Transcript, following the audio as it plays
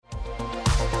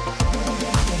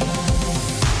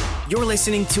You're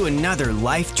listening to another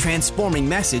life-transforming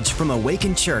message from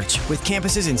Awaken Church with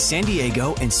campuses in San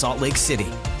Diego and Salt Lake City.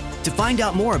 To find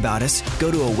out more about us,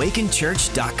 go to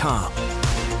awakenchurch.com.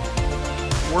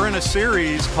 We're in a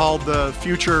series called The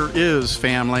Future Is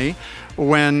Family.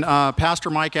 When Pastor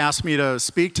Mike asked me to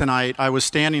speak tonight, I was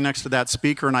standing next to that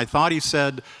speaker and I thought he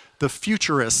said the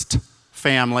futurist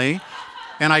family.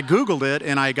 And I Googled it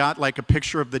and I got like a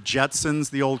picture of the Jetsons,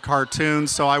 the old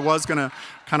cartoons. So I was going to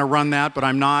kind of run that, but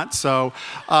I'm not. So,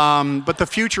 but the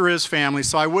future is family.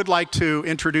 So I would like to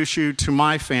introduce you to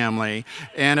my family.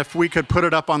 And if we could put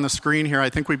it up on the screen here,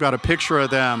 I think we've got a picture of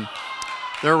them.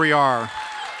 There we are.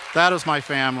 That is my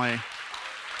family.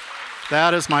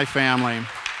 That is my family.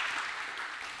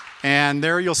 And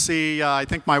there you'll see, I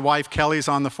think my wife Kelly's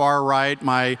on the far right,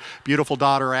 my beautiful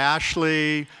daughter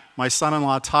Ashley, my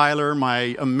son-in-law Tyler,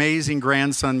 my amazing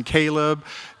grandson Caleb.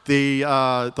 The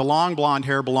long blonde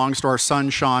hair belongs to our son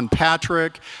Sean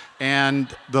Patrick, and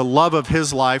the love of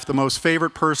his life, the most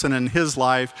favorite person in his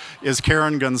life, is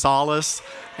Karen Gonzalez.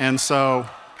 And so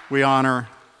we honor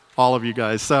all of you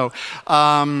guys. So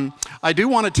I do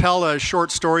want to tell a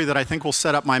short story that I think will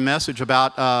set up my message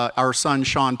about our son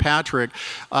Sean Patrick.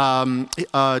 2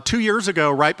 years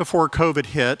ago, right before COVID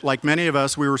hit, like many of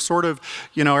us, we were sort of,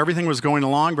 everything was going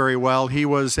along very well. He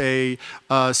was a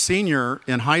senior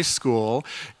in high school,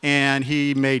 and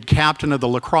he made captain of the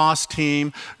lacrosse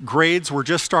team. Grades were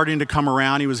just starting to come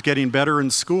around. He was getting better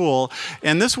in school.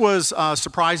 And this was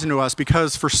surprising to us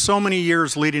because for so many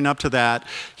years leading up to that,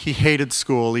 he hated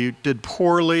school. He did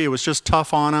poorly. It was just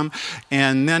tough on him.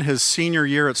 And then his senior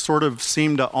year, it sort of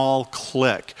seemed to all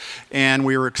click. And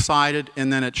we were excited,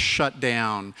 and then it shut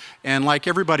down. And like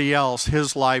everybody else,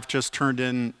 his life just turned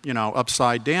in,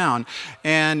 upside down.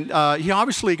 And he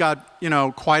obviously got,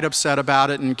 quite upset about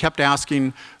it and kept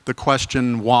asking the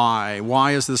question, why?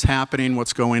 Why is this happening?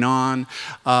 What's going on?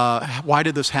 Why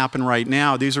did this happen right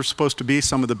now? These are supposed to be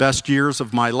some of the best years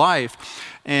of my life.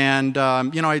 And,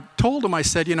 I told him, I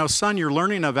said, son, you're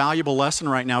learning a valuable lesson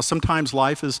right now. Sometimes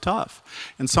life is tough,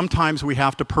 and sometimes we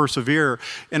have to persevere.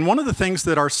 And one of the things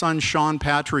that our son Sean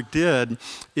Patrick did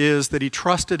is that he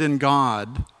trusted in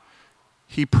God,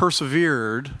 he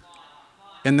persevered,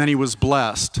 and then he was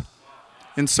blessed.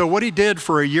 And so what he did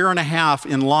for a year and a half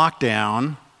in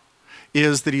lockdown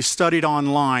is that he studied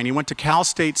online. He went to Cal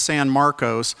State San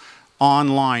Marcos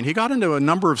online. He got into a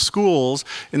number of schools,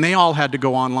 and they all had to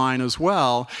go online as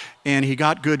well. And he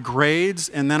got good grades.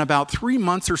 And then about 3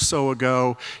 months or so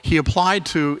ago, he applied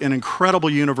to an incredible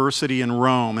university in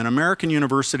Rome, an American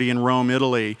university in Rome,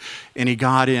 Italy, and he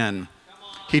got in.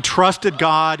 He trusted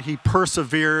God, he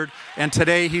persevered, and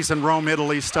today he's in Rome,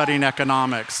 Italy, studying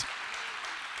economics.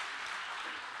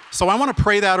 So I want to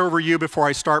pray that over you before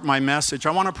I start my message.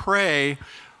 I want to pray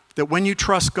that when you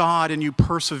trust God and you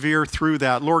persevere through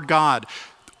that, Lord God,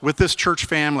 with this church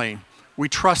family, we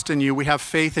trust in you, we have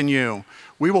faith in you.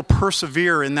 We will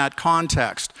persevere in that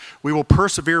context. We will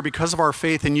persevere because of our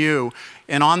faith in you.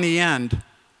 And on the end,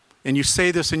 and you say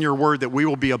this in your word, that we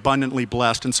will be abundantly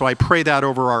blessed. And so I pray that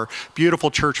over our beautiful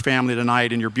church family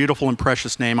tonight. In your beautiful and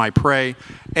precious name, I pray.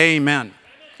 Amen.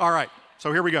 All right,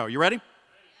 so here we go. You ready?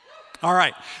 All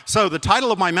right, so the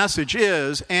title of my message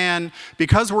is, and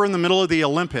because we're in the middle of the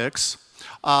Olympics,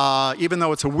 even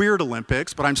though it's a weird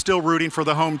Olympics, but I'm still rooting for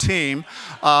the home team,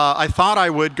 I thought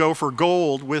I would go for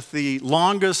gold with the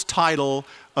longest title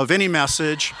of any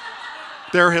message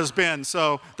there has been.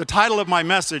 So the title of my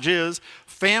message is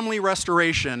Family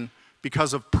Restoration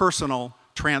Because of Personal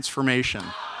Transformation.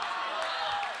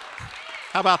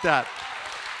 How about that?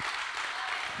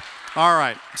 All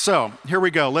right, so here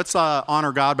we go. Let's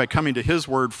honor God by coming to his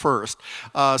word first.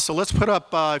 So let's put up,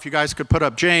 if you guys could put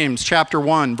up James chapter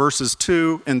 1, verses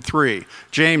 2 and 3.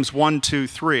 James 1, 2,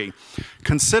 3.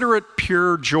 Consider it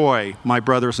pure joy, my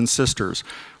brothers and sisters,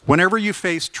 whenever you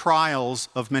face trials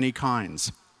of many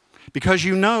kinds, because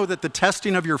you know that the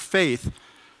testing of your faith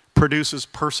produces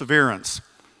perseverance.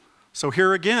 So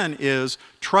here again is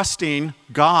trusting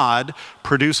God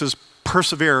produces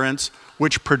perseverance,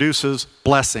 which produces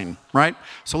blessing, right?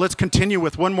 So let's continue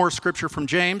with one more scripture from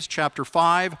James chapter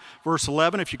 5, verse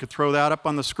 11, if you could throw that up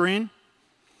on the screen.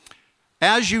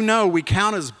 As you know, we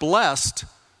count as blessed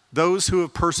those who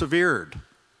have persevered.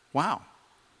 Wow.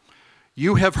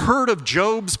 You have heard of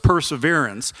Job's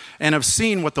perseverance and have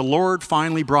seen what the Lord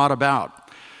finally brought about.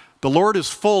 The Lord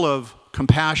is full of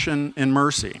compassion and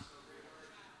mercy.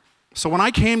 So when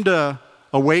I came to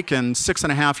Awaken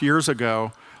 6.5 years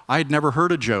ago, I had never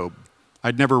heard of Job.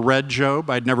 I'd never read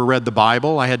Job. I'd never read the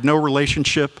Bible. I had no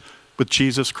relationship with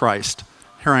Jesus Christ.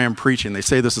 Here I am preaching. They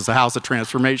say this is a house of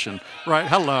transformation, right?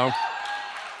 Hello.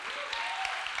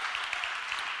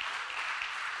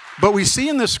 But we see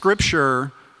in the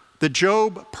scripture that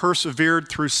Job persevered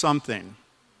through something.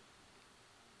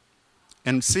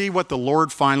 And see what the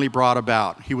Lord finally brought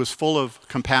about. He was full of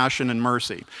compassion and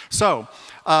mercy. So,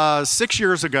 6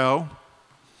 years ago,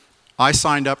 I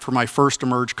signed up for my first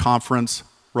Emerge conference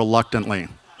reluctantly.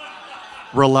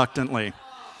 Reluctantly.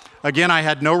 Again, I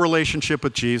had no relationship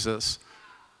with Jesus.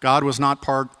 God was not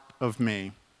part of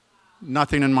me.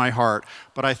 Nothing in my heart.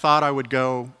 But I thought I would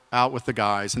go out with the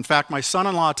guys. In fact, my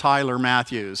son-in-law, Tyler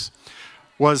Matthews,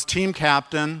 was team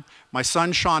captain. My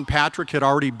son, Sean Patrick, had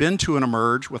already been to an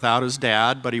Emerge without his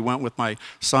dad, but he went with my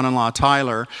son-in-law,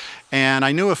 Tyler. And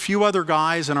I knew a few other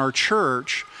guys in our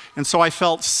church, and so I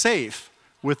felt safe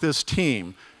with this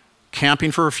team.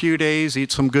 Camping for a few days,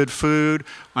 eat some good food.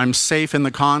 I'm safe in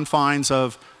the confines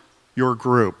of your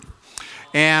group.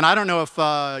 And I don't know if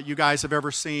you guys have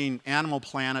ever seen Animal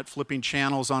Planet flipping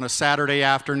channels on a Saturday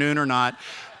afternoon or not,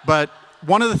 but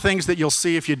one of the things that you'll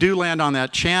see if you do land on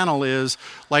that channel is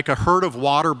like a herd of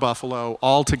water buffalo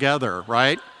all together,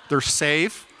 right? They're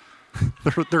safe.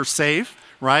 They're safe,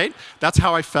 right? That's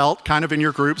how I felt, kind of in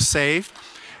your group, safe.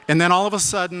 And then all of a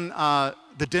sudden,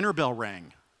 the dinner bell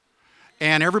rang.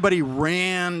 And everybody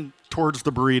ran towards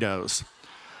the burritos.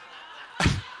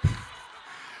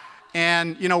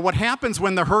 And, you know, what happens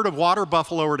when the herd of water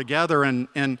buffalo are together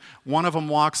and one of them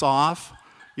walks off,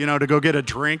 you know, to go get a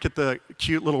drink at the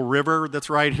cute little river that's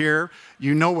right here,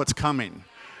 you know what's coming.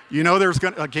 You know there's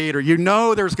a gator. You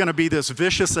know there's going to be this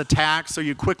vicious attack, so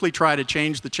you quickly try to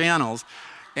change the channels,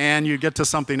 and you get to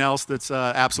something else that's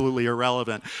absolutely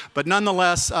irrelevant. But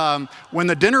nonetheless, when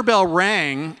the dinner bell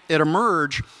rang at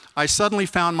Emerge, I suddenly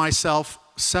found myself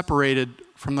separated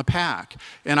from the pack,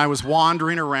 and I was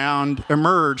wandering around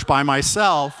Emerge by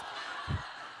myself,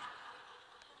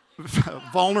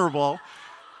 vulnerable,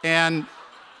 and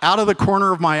out of the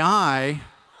corner of my eye,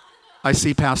 I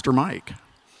see Pastor Mike.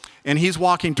 And he's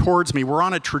walking towards me. We're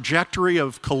on a trajectory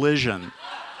of collision.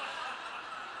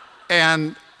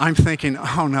 And I'm thinking,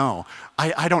 oh no,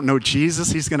 I don't know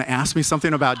Jesus. He's going to ask me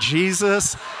something about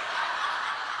Jesus.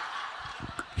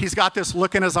 He's got this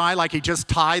look in his eye like he just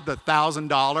tied the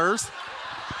 $1,000.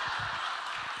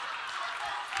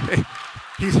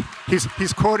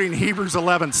 He's quoting Hebrews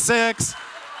 11:6.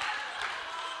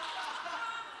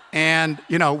 And,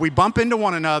 you know, we bump into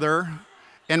one another,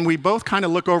 and we both kind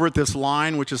of look over at this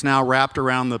line, which is now wrapped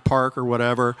around the park or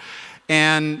whatever,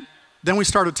 and then we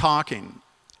started talking.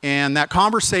 And that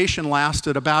conversation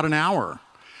lasted about an hour.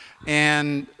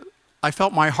 And I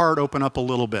felt my heart open up a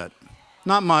little bit.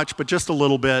 Not much, but just a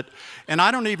little bit. And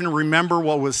I don't even remember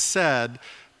what was said,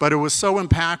 but it was so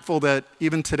impactful that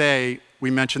even today,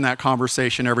 we mention that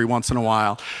conversation every once in a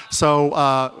while. So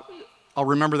I'll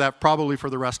remember that probably for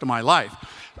the rest of my life.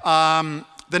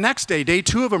 The next day, day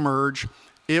 2 of Emerge,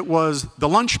 it was the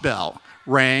lunch bell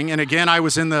rang. And again, I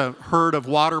was in the herd of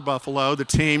water buffalo, the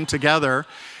team together.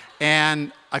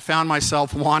 And I found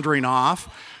myself wandering off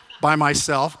by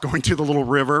myself, going to the little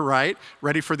river, right?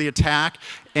 Ready for the attack.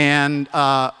 And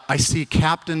I see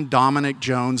Captain Dominic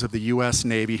Jones of the U.S.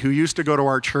 Navy, who used to go to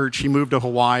our church. He moved to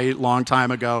Hawaii a long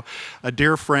time ago, a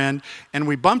dear friend. And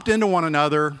we bumped into one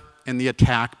another, and the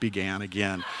attack began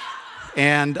again.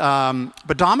 And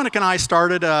but Dominic and I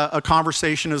started a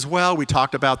conversation as well. We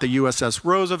talked about the USS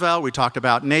Roosevelt. We talked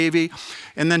about Navy.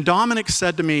 And then Dominic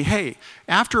said to me, hey,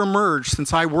 after Emerge,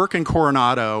 since I work in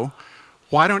Coronado,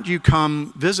 why don't you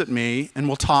come visit me and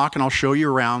we'll talk and I'll show you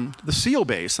around the SEAL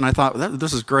base. And I thought,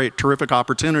 this is great, terrific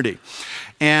opportunity.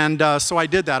 And so I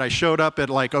did that. I showed up at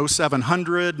like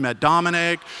 0700, met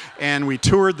Dominic, and we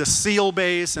toured the SEAL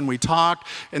base and we talked.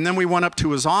 And then we went up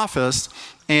to his office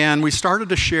and we started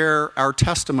to share our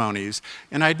testimonies.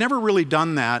 And I'd never really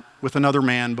done that with another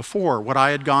man before, what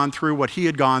I had gone through, what he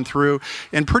had gone through.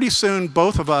 And pretty soon,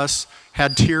 both of us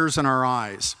had tears in our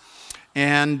eyes.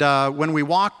 And when we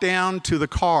walked down to the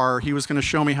car, he was going to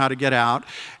show me how to get out.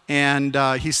 And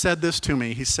he said this to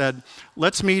me. He said,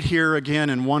 let's meet here again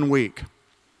in 1 week.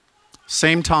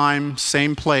 Same time,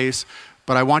 same place,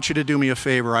 but I want you to do me a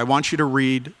favor. I want you to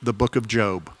read the book of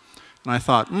Job. And I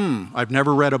thought, I've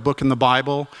never read a book in the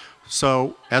Bible.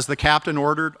 So as the captain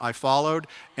ordered, I followed,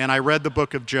 and I read the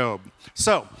book of Job.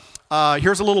 So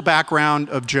here's a little background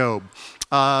of Job.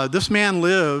 This man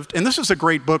lived, and this is a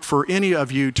great book for any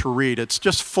of you to read. It's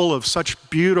just full of such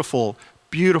beautiful,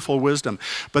 beautiful wisdom.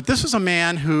 But this is a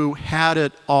man who had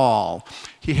it all.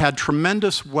 He had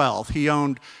tremendous wealth. He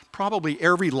owned probably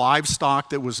every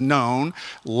livestock that was known,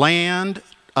 land,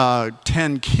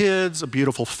 10 kids, a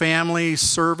beautiful family,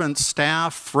 servants,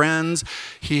 staff, friends.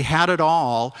 He had it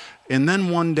all. And then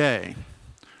one day,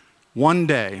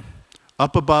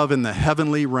 up above in the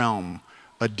heavenly realm,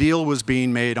 a deal was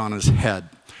being made on his head.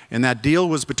 And that deal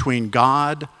was between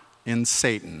God and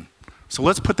Satan. So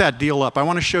let's put that deal up. I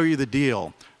want to show you the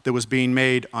deal that was being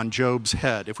made on Job's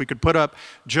head. If we could put up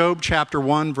Job chapter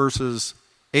 1, verses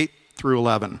 8 through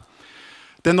 11.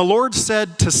 Then the Lord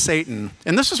said to Satan,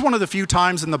 and this is one of the few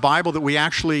times in the Bible that we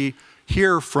actually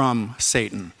hear from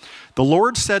Satan. The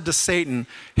Lord said to Satan,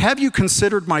 have you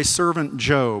considered my servant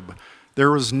Job?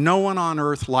 There is no one on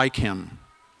earth like him.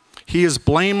 He is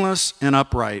blameless and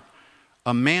upright,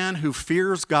 a man who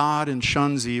fears God and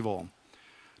shuns evil.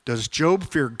 Does Job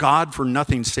fear God for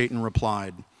nothing? Satan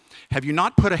replied. Have you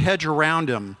not put a hedge around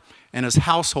him and his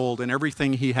household and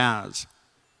everything he has?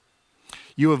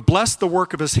 You have blessed the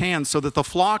work of his hands so that the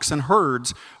flocks and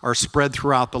herds are spread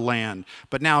throughout the land.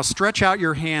 But now stretch out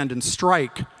your hand and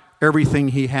strike everything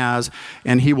he has,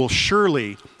 and he will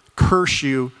surely curse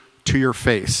you to your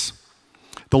face.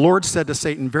 The Lord said to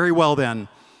Satan, very well then,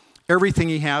 everything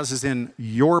he has is in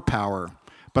your power,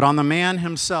 but on the man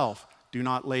himself do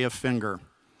not lay a finger.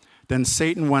 Then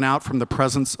Satan went out from the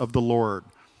presence of the Lord.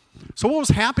 So what was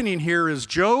happening here is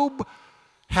Job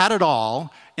had it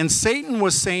all, and Satan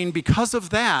was saying because of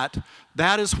that,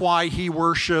 that is why he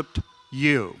worshiped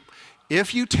you.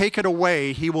 If you take it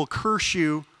away, he will curse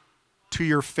you to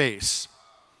your face.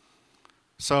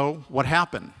 So what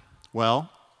happened? Well,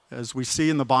 as we see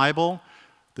in the Bible,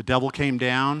 the devil came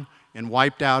down and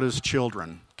wiped out his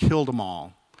children, killed them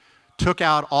all, took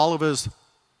out all of his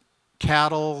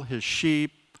cattle, his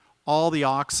sheep, all the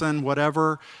oxen,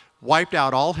 whatever, wiped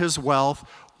out all his wealth,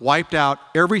 wiped out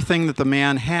everything that the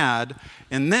man had,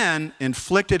 and then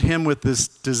inflicted him with this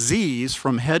disease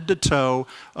from head to toe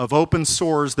of open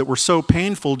sores that were so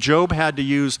painful, Job had to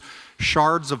use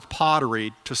shards of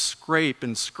pottery to scrape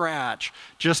and scratch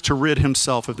just to rid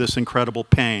himself of this incredible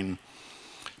pain.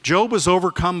 Job was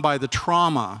overcome by the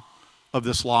trauma of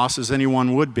this loss, as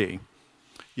anyone would be,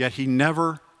 yet he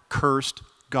never cursed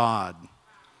God.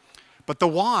 But the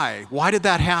why did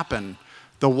that happen?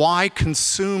 The why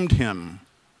consumed him.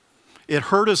 It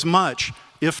hurt as much,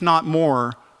 if not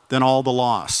more, than all the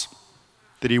loss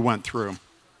that he went through.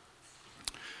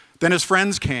 Then his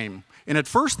friends came, and at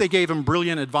first they gave him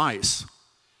brilliant advice.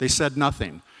 They said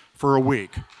nothing for a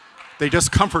week. They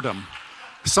just comfort him.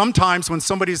 Sometimes when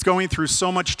somebody's going through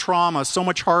so much trauma, so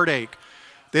much heartache,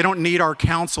 they don't need our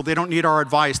counsel, they don't need our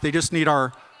advice, they just need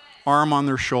our arm on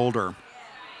their shoulder.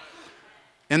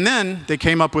 And then they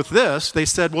came up with this. They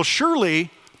said, well,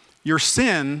 surely your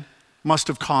sin must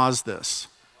have caused this.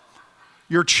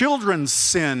 Your children's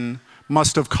sin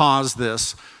must have caused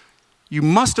this. You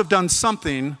must have done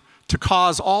something to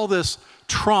cause all this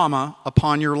trauma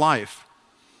upon your life.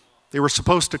 They were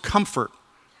supposed to comfort,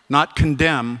 not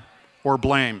condemn or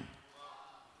blame.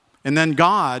 And then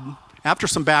God, after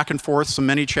some back and forth, some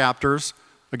many chapters,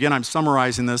 again, I'm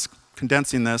summarizing this,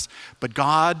 condensing this, but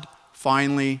God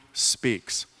finally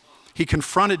speaks. He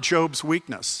confronted Job's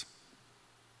weakness.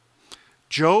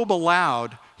 Job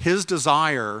allowed his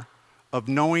desire of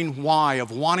knowing why, of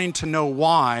wanting to know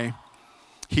why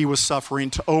he was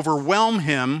suffering, to overwhelm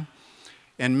him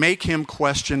and make him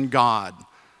question God.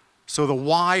 So the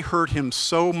why hurt him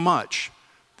so much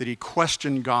that he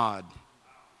questioned God.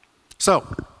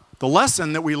 So the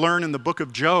lesson that we learn in the book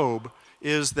of Job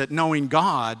is that knowing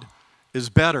God is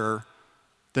better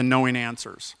than knowing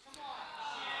answers.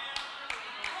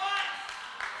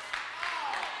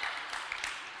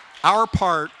 Our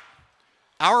part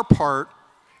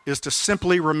is to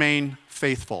simply remain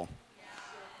faithful,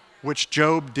 which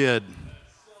Job did.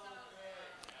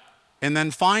 And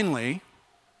then finally,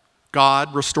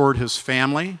 God restored his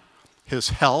family, his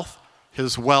health,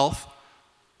 his wealth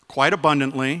quite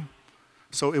abundantly.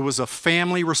 So it was a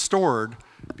family restored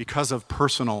because of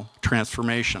personal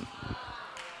transformation.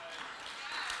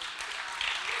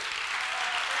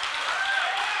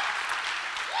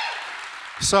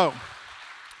 So,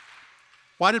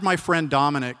 why did my friend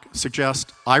Dominic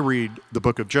suggest I read the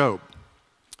book of Job?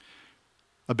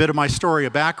 A bit of my story,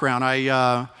 a background.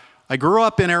 I grew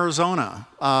up in Arizona.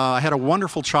 I had a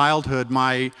wonderful childhood.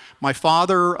 My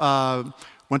father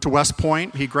went to West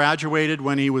Point. He graduated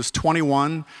when he was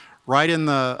 21, right in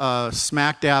the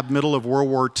smack dab middle of World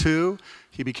War II.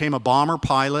 He became a bomber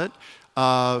pilot.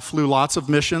 Flew lots of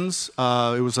missions.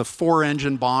 It was a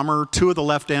 4-engine bomber. 2 of the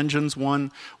left engines,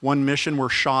 one mission, were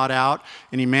shot out,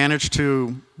 and he managed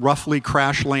to roughly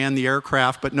crash land the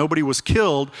aircraft, but nobody was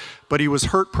killed, but he was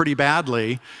hurt pretty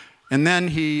badly. And then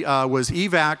he was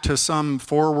evac to some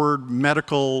forward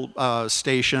medical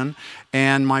station,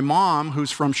 and my mom,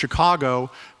 who's from Chicago,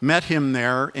 met him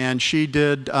there, and she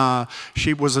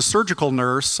was a surgical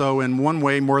nurse, so in one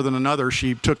way more than another,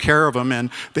 she took care of him, and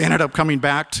they ended up coming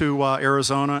back to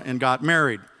Arizona and got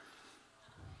married.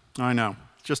 I know,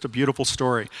 Just a beautiful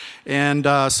story. And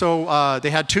so they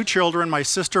had 2 children. My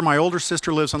older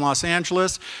sister lives in Los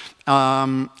Angeles,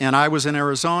 and I was in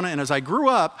Arizona. And as I grew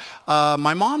up,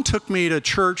 my mom took me to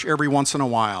church every once in a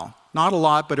while. Not a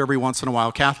lot, but every once in a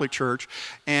while, Catholic church.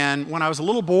 And when I was a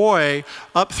little boy,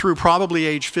 up through probably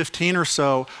age 15 or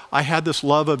so, I had this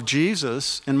love of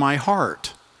Jesus in my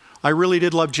heart. I really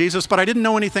did love Jesus, but I didn't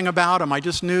know anything about him. I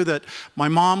just knew that my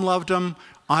mom loved him,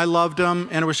 I loved him,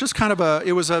 and it was just kind of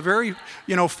a very,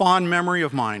 fond memory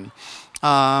of mine.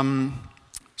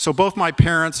 So both my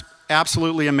parents,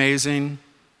 absolutely amazing.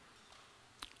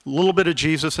 A little bit of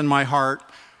Jesus in my heart.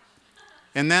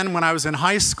 And then when I was in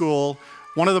high school,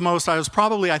 I was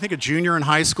probably, I think, a junior in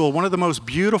high school, one of the most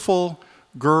beautiful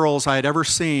girls I had ever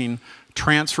seen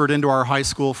transferred into our high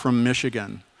school from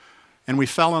Michigan. And we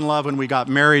fell in love when we got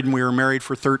married, and we were married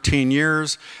for 13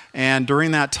 years. And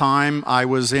during that time, I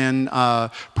was in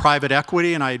private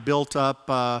equity, and I had built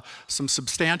up some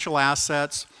substantial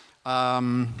assets.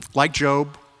 Like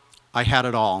Job, I had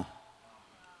it all.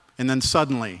 And then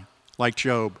suddenly, like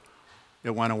Job,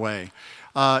 it went away.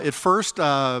 At first,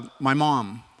 my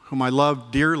mom, whom I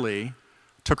loved dearly,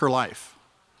 took her life.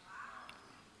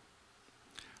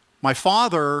 My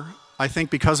father, I think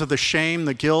because of the shame,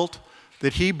 the guilt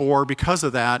that he bore because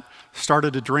of that,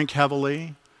 started to drink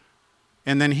heavily.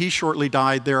 And then he shortly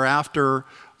died thereafter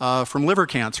from liver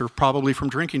cancer, probably from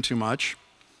drinking too much.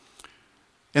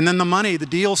 And then the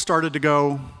deals started to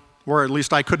go, or at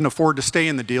least I couldn't afford to stay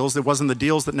in the deals. It wasn't the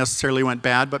deals that necessarily went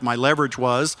bad, but my leverage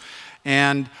was.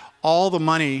 And all the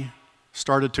money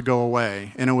started to go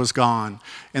away, and it was gone.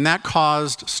 And that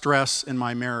caused stress in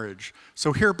my marriage.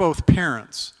 So here, both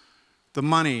parents, the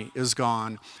money is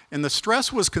gone. And the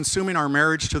stress was consuming our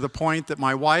marriage to the point that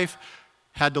my wife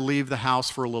had to leave the house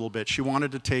for a little bit. She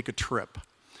wanted to take a trip.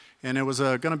 And it was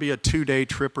going to be a 2-day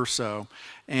trip or so.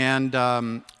 And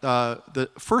the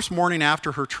first morning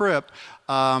after her trip,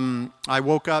 I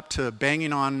woke up to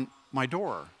banging on my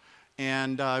door.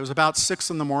 And it was about 6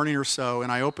 in the morning or so,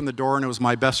 and I opened the door, and it was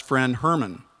my best friend,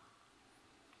 Herman.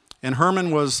 And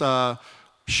Herman was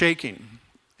shaking.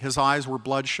 His eyes were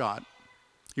bloodshot.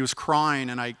 He was crying,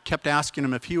 and I kept asking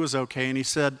him if he was okay, and he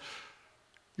said,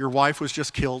 "Your wife was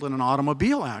just killed in an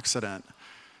automobile accident."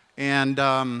 And,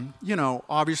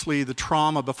 obviously the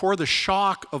trauma, before the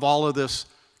shock of all of this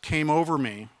came over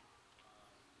me,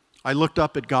 I looked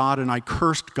up at God and I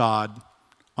cursed God,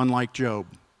 unlike Job.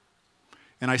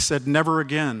 And I said, "Never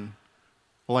again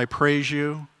will I praise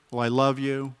you, will I love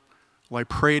you, will I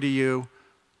pray to you,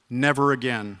 never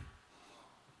again."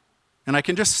 And I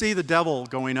can just see the devil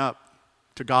going up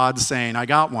to God saying, "I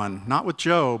got one, not with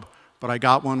Job, but I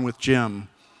got one with Jim."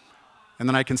 And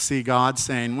then I can see God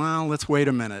saying, "Well, let's wait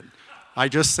a minute. I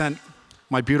just sent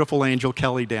my beautiful angel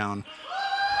Kelly down."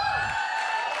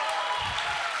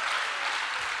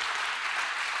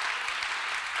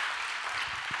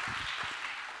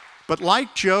 But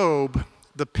like Job,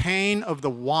 the pain of the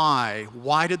why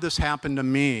did this happen to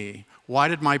me? Why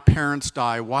did my parents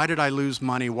die? Why did I lose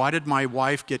money? Why did my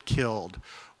wife get killed?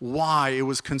 Why? It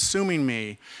was consuming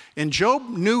me. And Job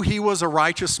knew he was a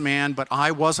righteous man, but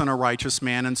I wasn't a righteous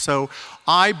man. And so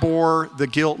I bore the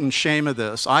guilt and shame of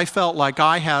this. I felt like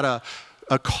I had a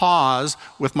cause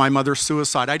with my mother's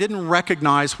suicide. I didn't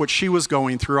recognize what she was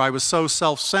going through. I was so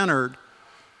self-centered.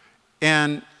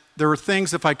 And there were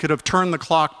things, if I could have turned the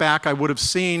clock back, I would have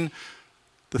seen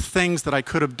the things that I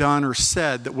could have done or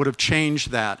said that would have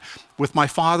changed that. With my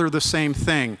father, the same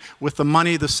thing. With the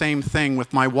money, the same thing.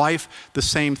 With my wife, the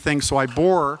same thing. So I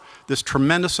bore this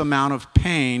tremendous amount of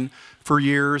pain for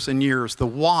years and years. The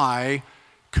why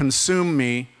consumed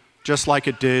me just like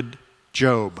it did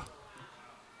Job.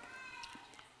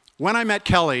 When I met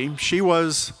Kelly, she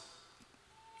was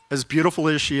as beautiful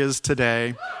as she is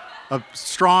today, a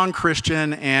strong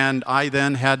Christian, and I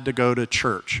then had to go to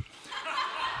church.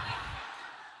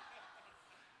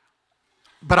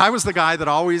 But I was the guy that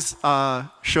always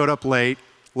showed up late,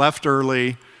 left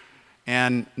early,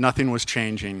 and nothing was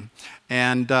changing.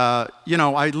 And,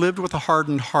 I lived with a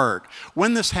hardened heart.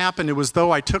 When this happened, it was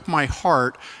though I took my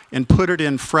heart and put it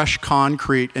in fresh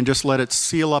concrete and just let it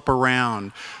seal up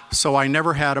around. So I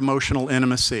never had emotional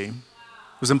intimacy.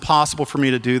 It was impossible for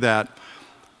me to do that.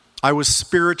 I was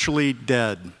spiritually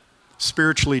dead.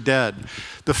 Spiritually dead.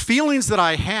 The feelings that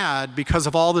I had because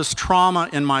of all this trauma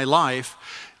in my life,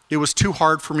 it was too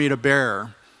hard for me to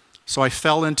bear. So I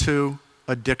fell into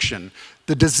addiction.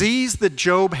 The disease that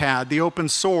Job had, the open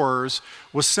sores,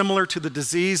 was similar to the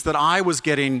disease that I was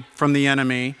getting from the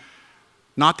enemy.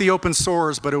 Not the open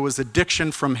sores, but it was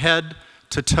addiction from head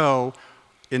to toe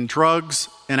in drugs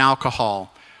and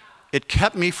alcohol. It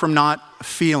kept me from not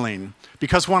feeling.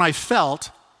 Because when I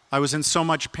felt, I was in so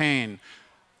much pain.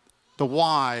 The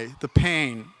why, the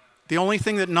pain. The only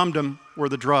thing that numbed them were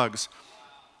the drugs.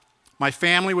 My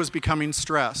family was becoming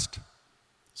stressed.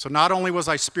 So not only was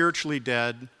I spiritually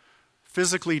dead,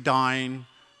 physically dying,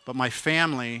 but my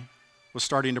family was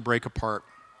starting to break apart.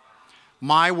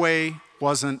 My way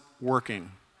wasn't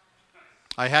working.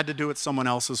 I had to do it someone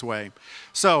else's way.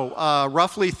 So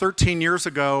roughly 13 years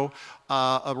ago,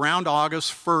 around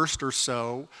August 1st or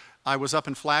so, I was up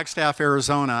in Flagstaff,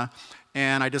 Arizona,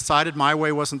 and I decided my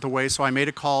way wasn't the way, so I made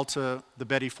a call to the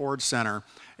Betty Ford Center,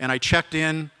 and I checked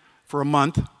in for a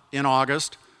month in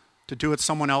August to do it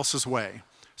someone else's way.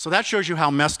 So that shows you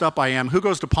how messed up I am. Who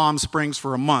goes to Palm Springs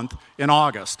for a month in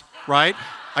August, right?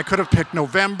 I could have picked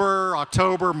November,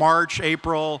 October, March,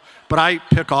 April, but I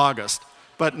pick August.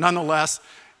 But nonetheless,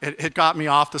 it got me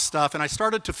off the stuff, and I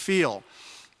started to feel.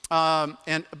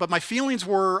 But my feelings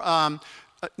were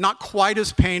not quite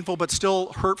as painful, but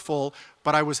still hurtful,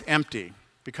 but I was empty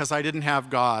because I didn't have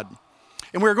God.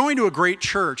 And we were going to a great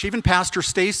church. Even Pastor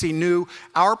Stacy knew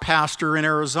our pastor in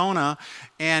Arizona,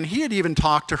 and he had even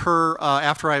talked to her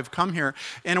after I've come here.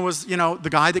 And it was, the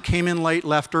guy that came in late,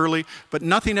 left early, but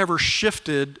nothing ever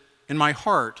shifted in my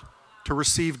heart to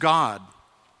receive God.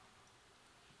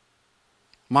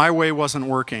 My way wasn't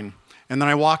working. And then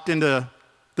I walked into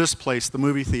this place, the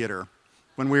movie theater,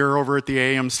 when we were over at the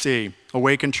AMC,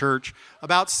 Awaken Church,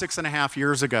 about 6.5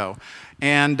 years ago.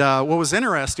 And what was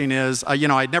interesting is,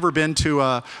 I'd never been to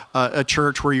a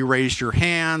church where you raised your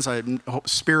hands,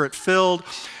 spirit-filled,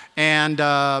 and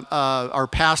our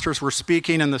pastors were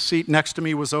speaking, and the seat next to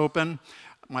me was open.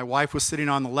 My wife was sitting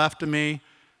on the left of me,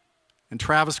 and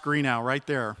Travis Greenow, right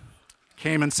there,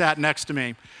 came and sat next to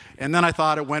me. And then I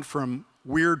thought it went from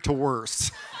weird to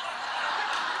worse.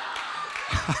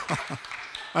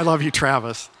 I love you,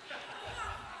 Travis.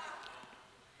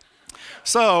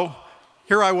 So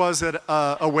here I was at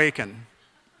Awaken,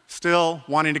 still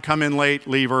wanting to come in late,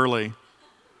 leave early.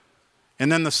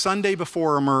 And then the Sunday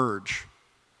before Emerge,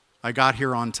 I got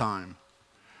here on time.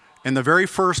 And the very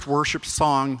first worship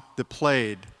song that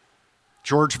played,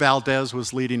 George Valdez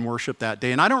was leading worship that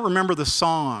day. And I don't remember the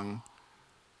song,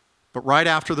 but right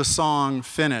after the song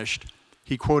finished,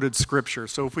 he quoted scripture.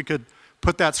 So if we could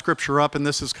put that scripture up, and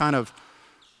this is kind of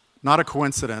not a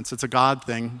coincidence, it's a God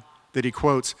thing that he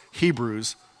quotes,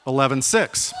 Hebrews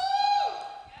 11:6.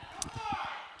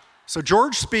 So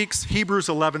George speaks Hebrews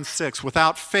 11:6.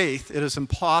 Without faith, it is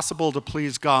impossible to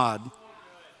please God,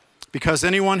 because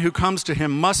anyone who comes to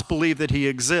him must believe that he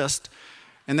exists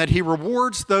and that he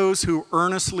rewards those who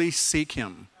earnestly seek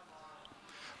him.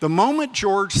 The moment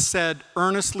George said,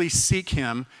 earnestly seek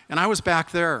him, and I was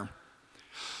back there,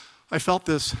 I felt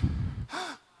this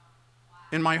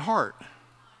in my heart.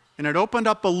 And it opened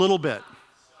up a little bit.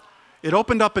 It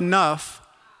opened up enough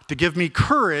to give me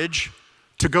courage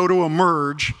to go to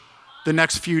Emerge the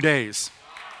next few days.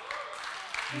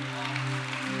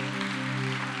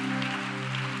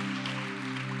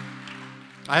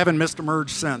 I haven't missed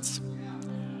Emerge since.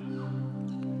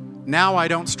 Now I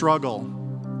don't struggle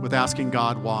with asking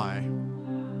God why.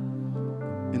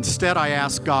 Instead, I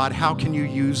ask God, how can you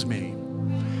use me?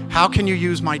 How can you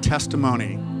use my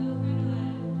testimony?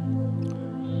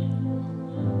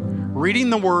 Reading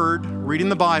the Word, reading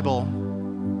the Bible,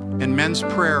 and men's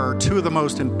prayer are two of the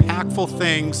most impactful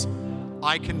things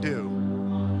I can do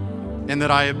and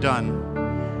that I have done.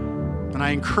 And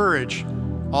I encourage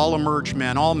all Emerge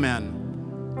men, all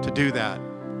men, to do that.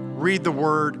 Read the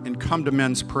Word and come to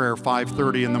men's prayer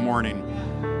 5:30 in the morning.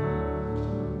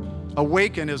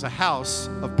 Awaken is a house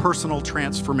of personal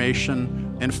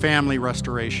transformation and family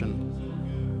restoration.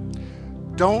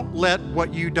 Don't let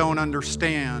what you don't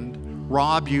understand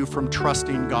rob you from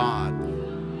trusting God.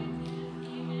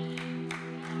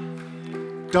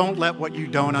 Don't let what you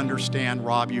don't understand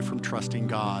rob you from trusting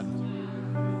God.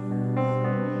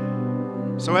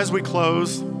 So as we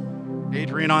close,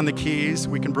 Adrian on the keys,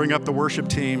 we can bring up the worship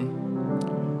team.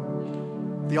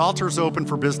 The altar is open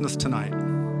for business tonight.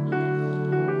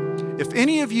 If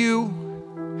any of you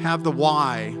have the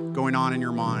why going on in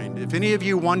your mind, if any of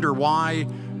you wonder why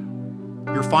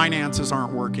your finances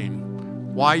aren't working,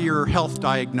 why your health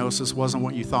diagnosis wasn't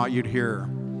what you thought you'd hear,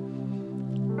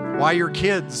 why your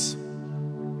kids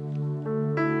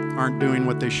aren't doing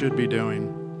what they should be doing,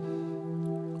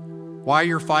 why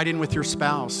you're fighting with your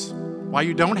spouse, why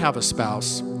you don't have a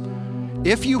spouse.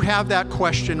 If you have that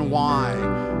question why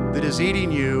that is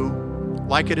eating you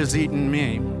like it has eaten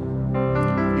me,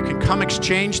 you can come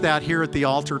exchange that here at the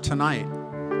altar tonight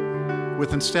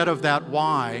with, instead of that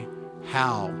why,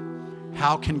 how.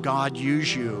 How can God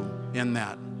use you in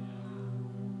that?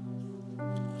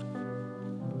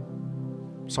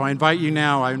 So I invite you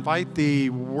now, I invite the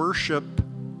worship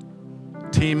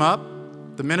team up.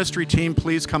 The ministry team,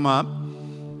 please come up.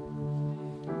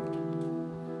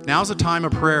 Now's a time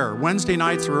of prayer. Wednesday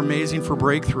nights are amazing for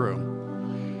breakthrough.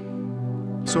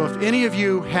 So if any of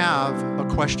you have a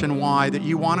question why that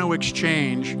you want to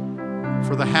exchange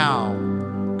for the how,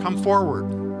 come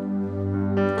forward.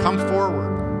 Come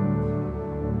forward.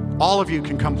 All of you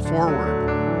can come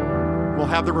forward. We'll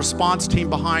have the response team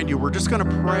behind you. We're just going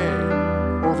to pray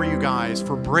over you guys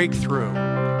for breakthrough.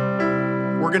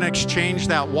 We're going to exchange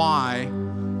that why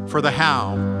for the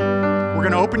how. We're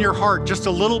going to open your heart just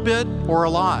a little bit or a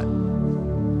lot.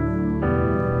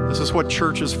 This is what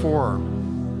church is for.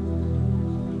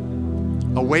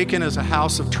 Awaken is a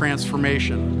house of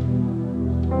transformation.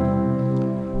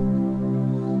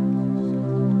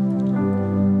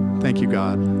 Thank you,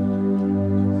 God.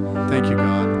 Thank you,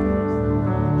 God.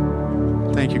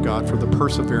 Thank you, God, for the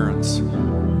perseverance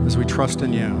as we trust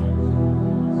in you.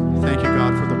 Thank you,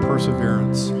 God, for the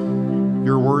perseverance.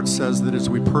 Your word says that as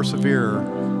we persevere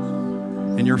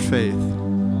in your faith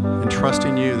and trust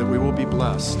in you, that we will be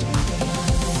blessed.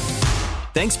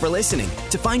 Thanks for listening.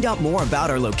 To find out more about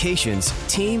our locations,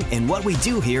 team, and what we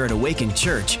do here at Awaken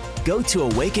Church, go to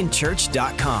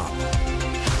awakenchurch.com.